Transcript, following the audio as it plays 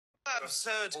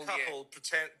Absurd couple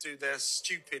do their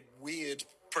stupid, weird,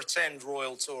 pretend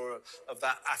royal tour of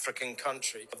that African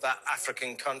country.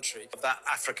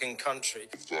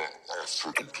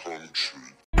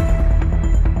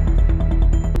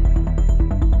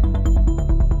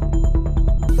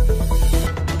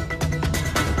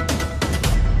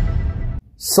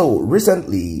 So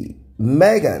recently,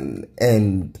 Meghan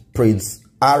and Prince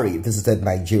Harry visited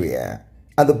Nigeria,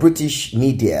 and the British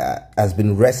media has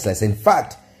been restless. In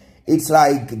fact, it's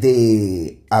like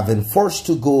they have been forced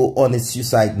to go on a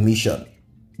suicide mission.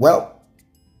 Well,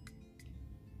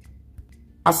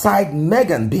 aside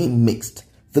Meghan being mixed,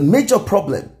 the major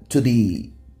problem to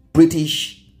the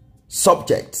British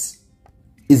subjects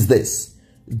is this: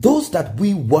 those that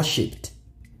we worshipped,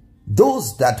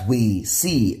 those that we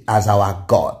see as our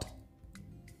God,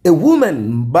 a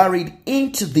woman married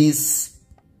into this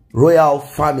royal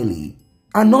family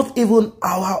are not even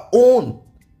our own.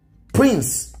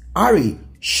 Prince Harry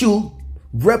should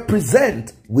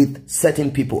represent with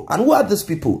certain people. And who are these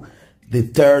people? The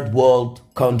third world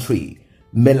country,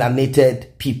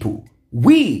 melanated people.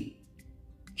 We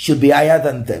should be higher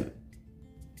than them.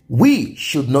 We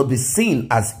should not be seen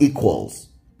as equals.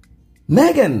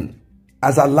 Meghan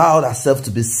has allowed herself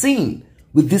to be seen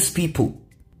with these people.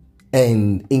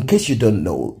 And in case you don't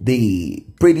know, the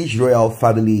British royal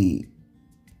family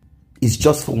is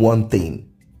just for one thing: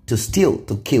 to steal,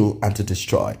 to kill, and to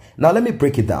destroy. Now let me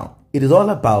break it down. It is all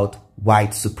about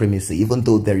white supremacy. Even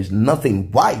though there is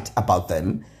nothing white about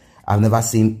them, I've never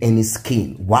seen any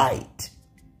skin white.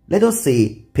 Let us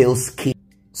say pale skin.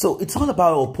 So it's all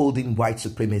about upholding white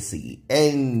supremacy.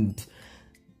 And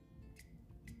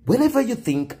whenever you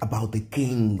think about the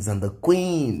kings and the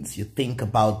queens, you think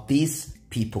about these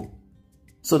people.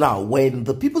 So now, when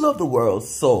the people of the world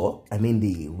saw,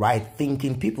 the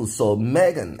right-thinking people saw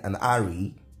Meghan and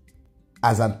Harry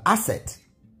as an asset,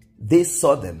 they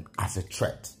saw them as a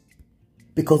threat.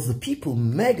 Because the people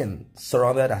Meghan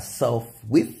surrounded herself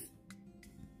with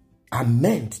are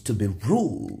meant to be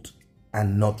ruled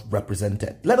and not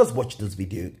represented. Let us watch this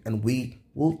video and we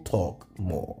will talk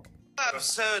more.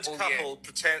 Absurd couple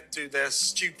do their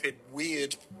stupid,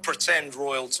 weird, pretend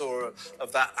royal tour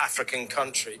of that African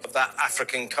country.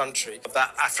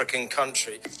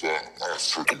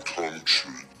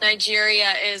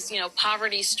 Nigeria is,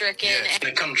 poverty-stricken. Yes, in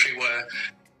a country where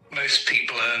most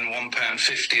people earn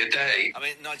 £1.50 a day.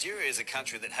 Nigeria is a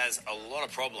country that has a lot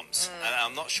of problems, and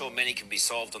I'm not sure many can be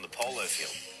solved on the polo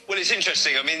field. Well, it's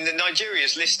interesting. Nigeria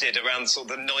is listed around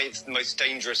sort of the 9th most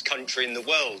dangerous country in the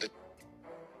world.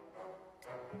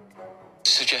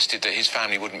 Suggested that his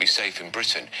family wouldn't be safe in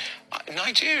Britain.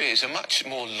 Nigeria is a much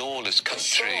more lawless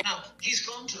country. Now, he's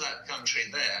gone to that country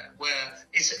there, where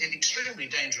it's an extremely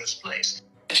dangerous place.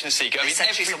 Essentially,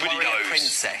 it's a warrior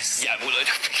princess. Yeah, well,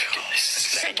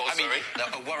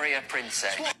 a warrior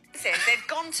princess. They've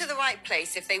gone to the right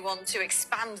place if they want to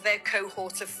expand their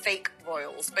cohort of fake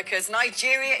royals, because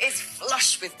Nigeria is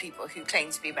flush with people who claim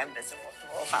to be members of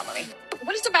the royal family.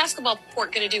 What is the basketball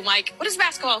court going to do, Mike? What is the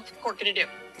basketball court going to do?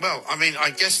 Well,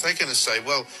 I guess they're going to say,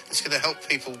 well, it's going to help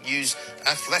people use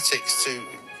athletics to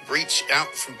reach out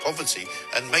from poverty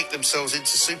and make themselves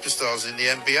into superstars in the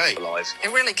NBA.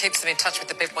 It really keeps them in touch with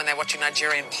the people when they're watching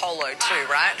Nigerian polo too,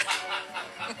 right?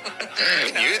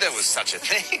 I knew there was such a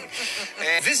thing.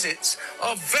 Visits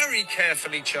are very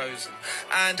carefully chosen.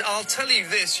 And I'll tell you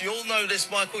this, you'll know this,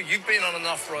 Michael, you've been on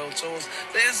enough royal tours.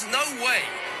 There's no way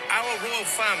our royal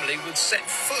family would set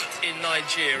foot in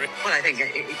Nigeria. Well, I think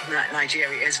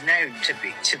Nigeria is known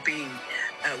to be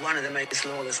one of the most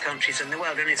lawless countries in the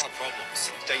world, and it's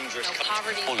problems. Dangerous.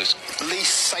 Poverty.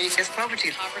 Least safe. It's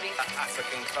poverty.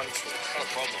 African country.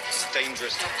 Problems.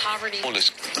 Dangerous. Poverty.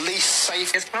 Least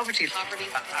safe. It's poverty.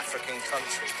 African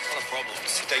country.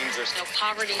 Problems. Dangerous.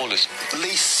 Poverty.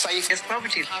 Least safe. It's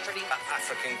poverty.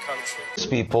 African country. These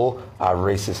people are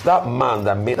racist. That man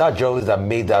that made that journalist that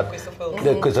made that,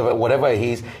 Christopher, whatever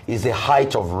he is the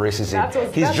height of racism.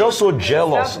 He's just so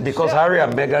jealous because Harry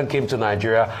and Meghan came to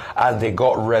Nigeria and they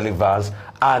got relevance,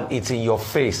 and it's in your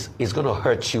face. It's going to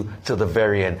hurt you till the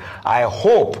very end. I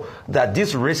hope that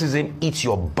this racism eats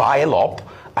your bile up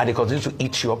and it continues to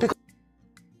eat you up.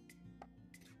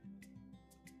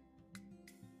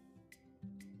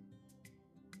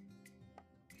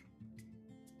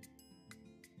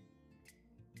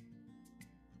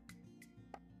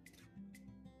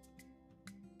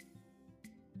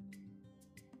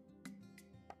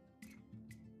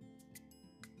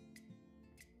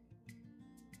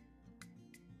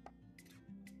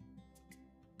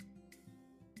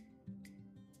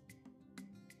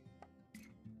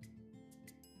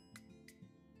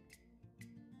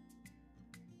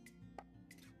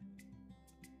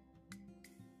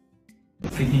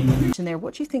 In there,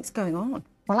 what do you think's going on?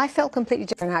 Well, I felt completely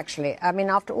different, actually. I mean,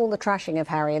 after all the trashing of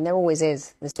Harry, and there always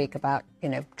is this week about, you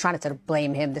know, trying to sort of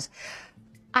blame him.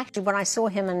 Actually, when I saw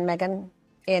him and Meghan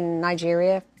in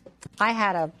Nigeria, I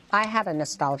had a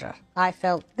nostalgia. I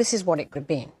felt this is what it could have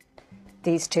been.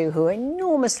 These two who are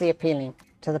enormously appealing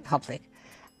to the public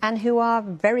and who are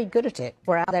very good at it.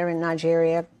 We're out there in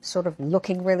Nigeria sort of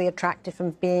looking really attractive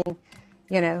and being,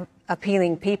 you know,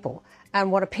 appealing people. And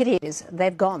what a pity it is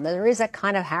they've gone. There is a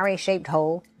kind of Harry-shaped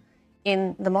hole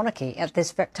in the monarchy at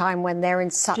this time when they're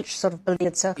in such sort of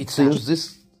beloved circles. It seems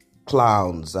these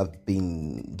clowns have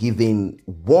been given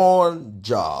one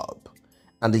job,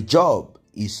 and the job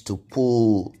is to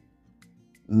pull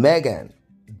Meghan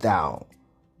down.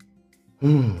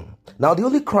 Now, the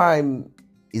only crime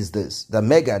is this, that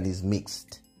Meghan is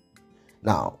mixed.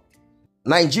 Now,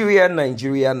 Nigeria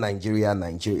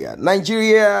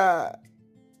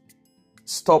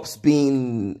stops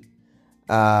being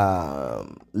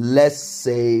less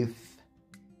safe.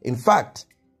 In fact,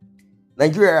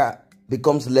 Nigeria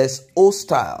becomes less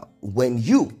hostile when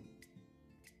you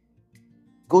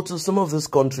go to some of these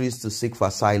countries to seek for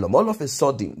asylum. All of a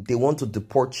sudden, they want to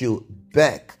deport you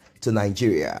back to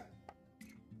Nigeria.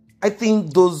 I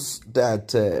think those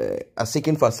that are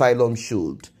seeking for asylum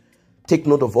should take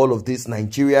note of all of this.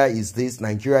 Nigeria is this,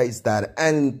 Nigeria is that,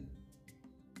 and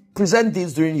present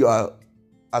this during your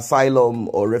asylum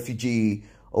or refugee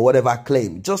or whatever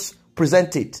claim. Just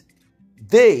present it.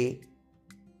 They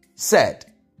said,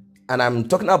 and I'm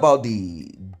talking about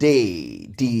the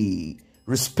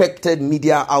respected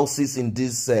media houses in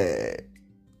these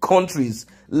countries,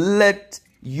 let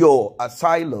your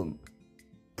asylum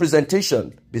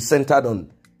presentation be centered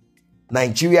on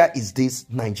Nigeria is this,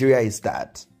 Nigeria is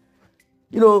that.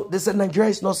 You know, they said Nigeria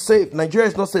is not safe. Nigeria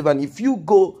is not safe. And if you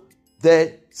go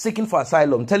there seeking for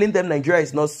asylum, telling them Nigeria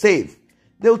is not safe,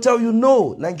 they'll tell you,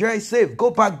 no, Nigeria is safe.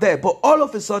 Go back there. But all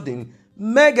of a sudden,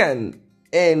 Meghan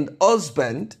and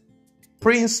husband,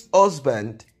 Prince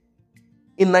husband,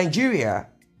 in Nigeria,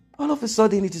 all of a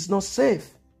sudden it is not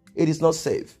safe. It is not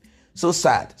safe. So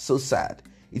sad, so sad.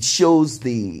 It shows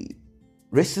the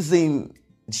racism,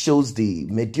 it shows the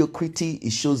mediocrity,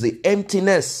 it shows the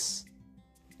emptiness.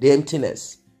 The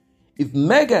emptiness. If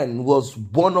Meghan was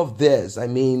one of theirs, I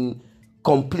mean,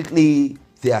 completely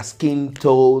their skin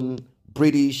tone,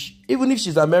 British, even if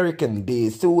she's American, they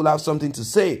still will have something to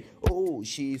say. Oh,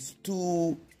 she's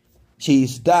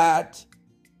that,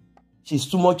 she's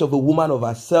too much of a woman of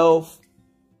herself,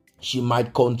 she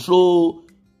might control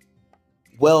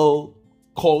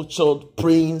well-cultured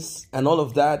prince and all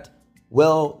of that,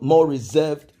 more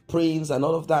reserved prince and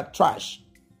all of that trash.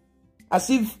 As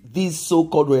if this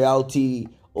so-called royalty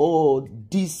or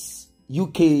this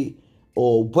UK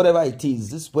or whatever it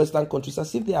is, these Western countries,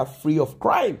 as if they are free of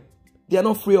crime. They are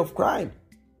not free of crime.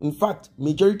 In fact,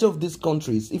 majority of these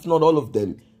countries, if not all of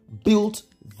them, built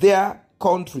their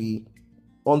country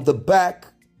on the back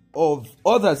of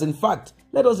others. In fact,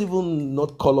 let us even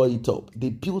not color it up. They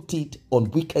built it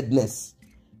on wickedness.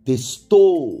 They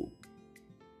stole.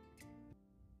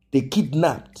 They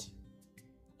kidnapped.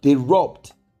 They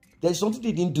robbed. There's something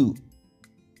they didn't do.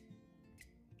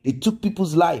 They took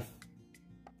people's life.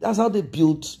 That's how they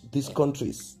built these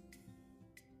countries.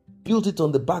 Built it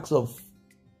on the backs of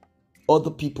other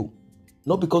people.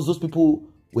 Not because those people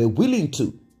were willing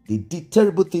to. They did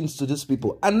terrible things to these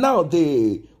people. And now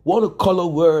they want to color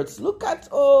words. Look at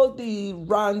all the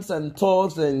rants and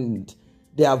talks, and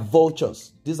they are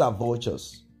vultures. These are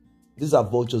vultures. These are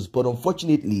vultures. But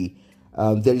unfortunately,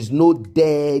 there is no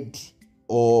dead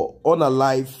or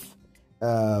unalive,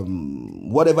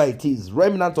 whatever it is,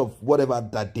 remnant of whatever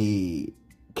that they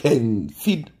can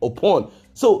feed upon.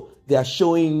 So they are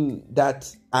showing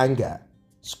that anger,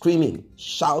 screaming,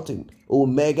 shouting, oh,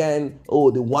 Meghan, oh,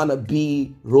 they want to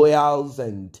be royals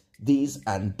and this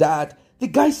and that. The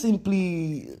guy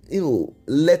simply,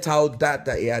 let out that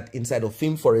he had inside of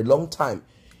him for a long time.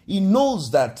 He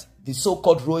knows that the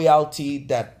so-called royalty,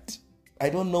 that I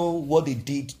don't know what they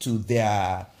did to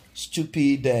their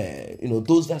stupid,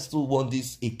 those that still want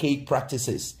these archaic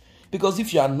practices. Because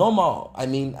if you are normal, I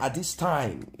mean, at this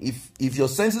time, if your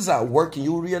senses are working,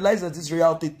 you realize that this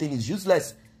royalty thing is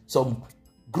useless. Some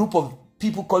group of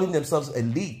people calling themselves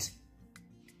elite,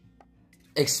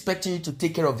 expecting you to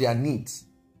take care of their needs.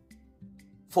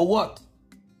 For what?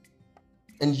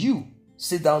 And you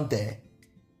sit down there.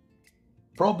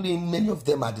 Probably many of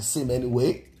them are the same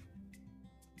anyway.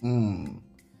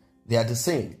 They are the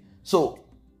same. So,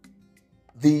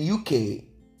 the UK,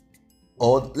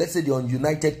 or let's say the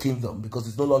United Kingdom, because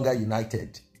it's no longer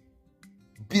united,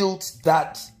 built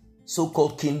that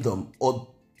so-called kingdom or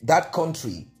that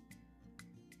country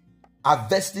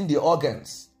harvesting the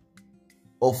organs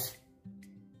of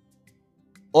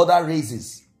other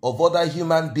races, of other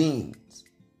human beings,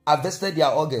 harvested their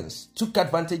organs, took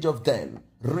advantage of them,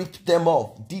 ripped them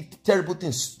off, did terrible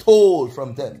things, stole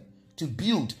from them to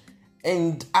build.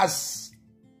 And as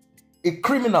a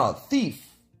criminal, thief,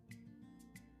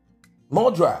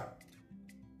 murderer,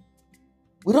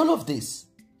 with all of this,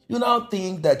 you now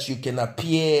think that you can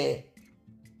appear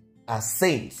as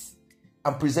saints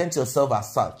and present yourself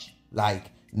as such.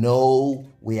 Like, no,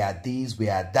 we are this, we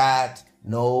are that.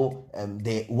 No,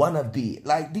 they want to be.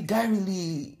 Like, the guy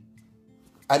really,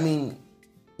 I mean,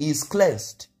 is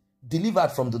cleansed,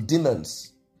 delivered from the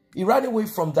demons. He ran away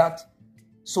from that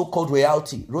so-called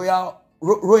royalty,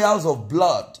 royals of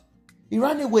blood. He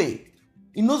ran away.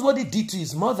 He knows what he did to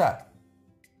his mother.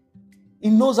 He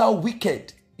knows how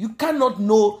wicked. You cannot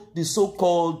know the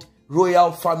so-called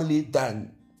royal family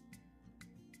than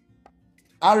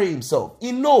Harry himself.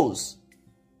 He knows.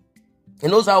 He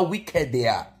knows how wicked they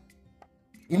are.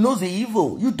 He knows the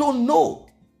evil. You don't know.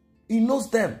 He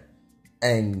knows them.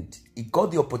 And he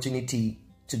got the opportunity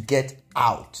to get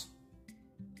out.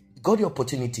 He got the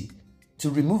opportunity to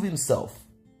remove himself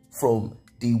from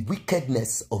the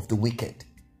wickedness of the wicked.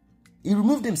 He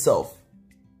removed himself,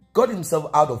 got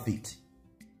himself out of it.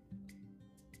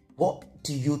 What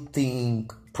do you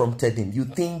think prompted him? You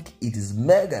think it is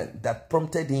Meghan that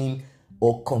prompted him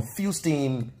or confused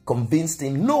him, convinced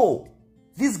him? No.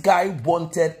 This guy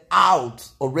wanted out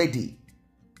already.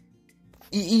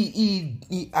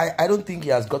 I don't think he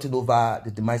has gotten over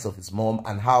the demise of his mom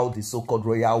and how the so-called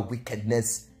royal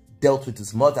wickedness dealt with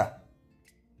his mother.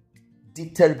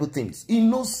 Did terrible things. He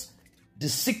knows the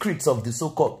secrets of the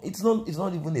so-called. It's not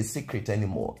even a secret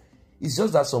anymore. It's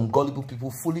just that some gullible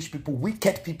people, foolish people,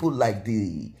 wicked people like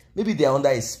maybe they're under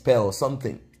a spell or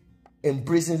something,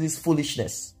 embracing this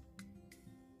foolishness,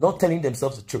 not telling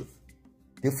themselves the truth.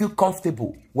 They feel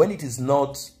comfortable when it is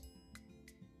not,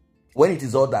 when it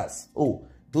is others. Oh,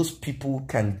 those people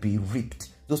can be ripped.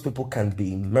 Those people can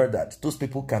be murdered. Those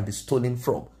people can be stolen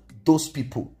from. Those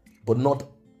people, but not.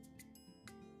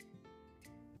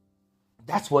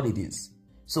 That's what it is.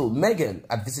 So Meghan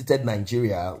had visited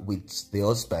Nigeria with the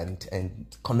husband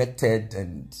and connected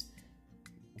and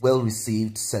well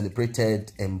received,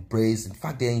 celebrated, embraced. In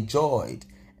fact, they enjoyed.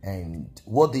 And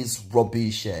what this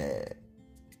rubbish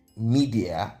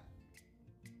media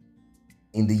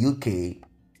in the UK,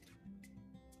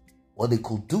 what they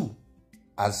could do,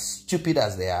 as stupid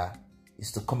as they are,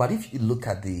 is to come out. If you look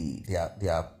at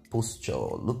their posture,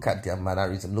 look at their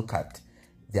mannerism, look at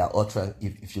their utterance,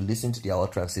 if you listen to their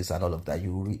utterances and all of that,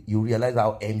 you realize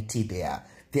how empty they are.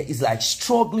 There is like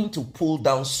struggling to pull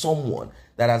down someone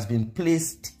that has been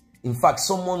placed, in fact,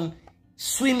 someone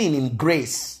swimming in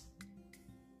grace.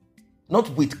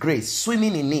 Not with grace,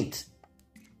 swimming in it.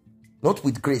 Not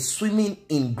with grace, swimming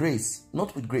in grace.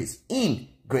 Not with grace, in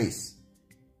grace.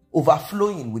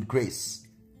 Overflowing with grace.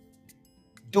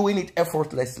 Doing it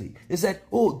effortlessly. They said,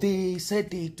 oh, they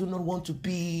said they do not want to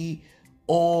be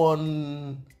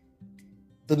on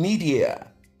the media.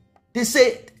 They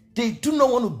said they do not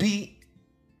want to be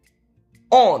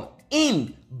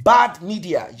in bad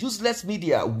media, useless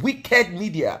media, wicked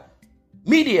media.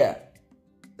 Media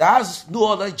that has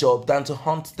no other job than to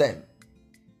hunt them.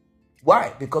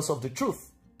 Why? Because of the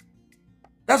truth.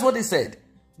 That's what they said.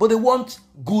 But they want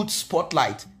good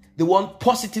spotlight. They want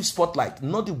positive spotlight,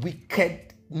 not the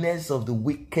wickedness of the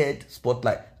wicked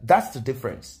spotlight. That's the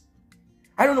difference.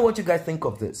 I don't know what you guys think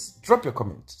of this. Drop your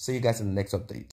comment. See you guys in the next update.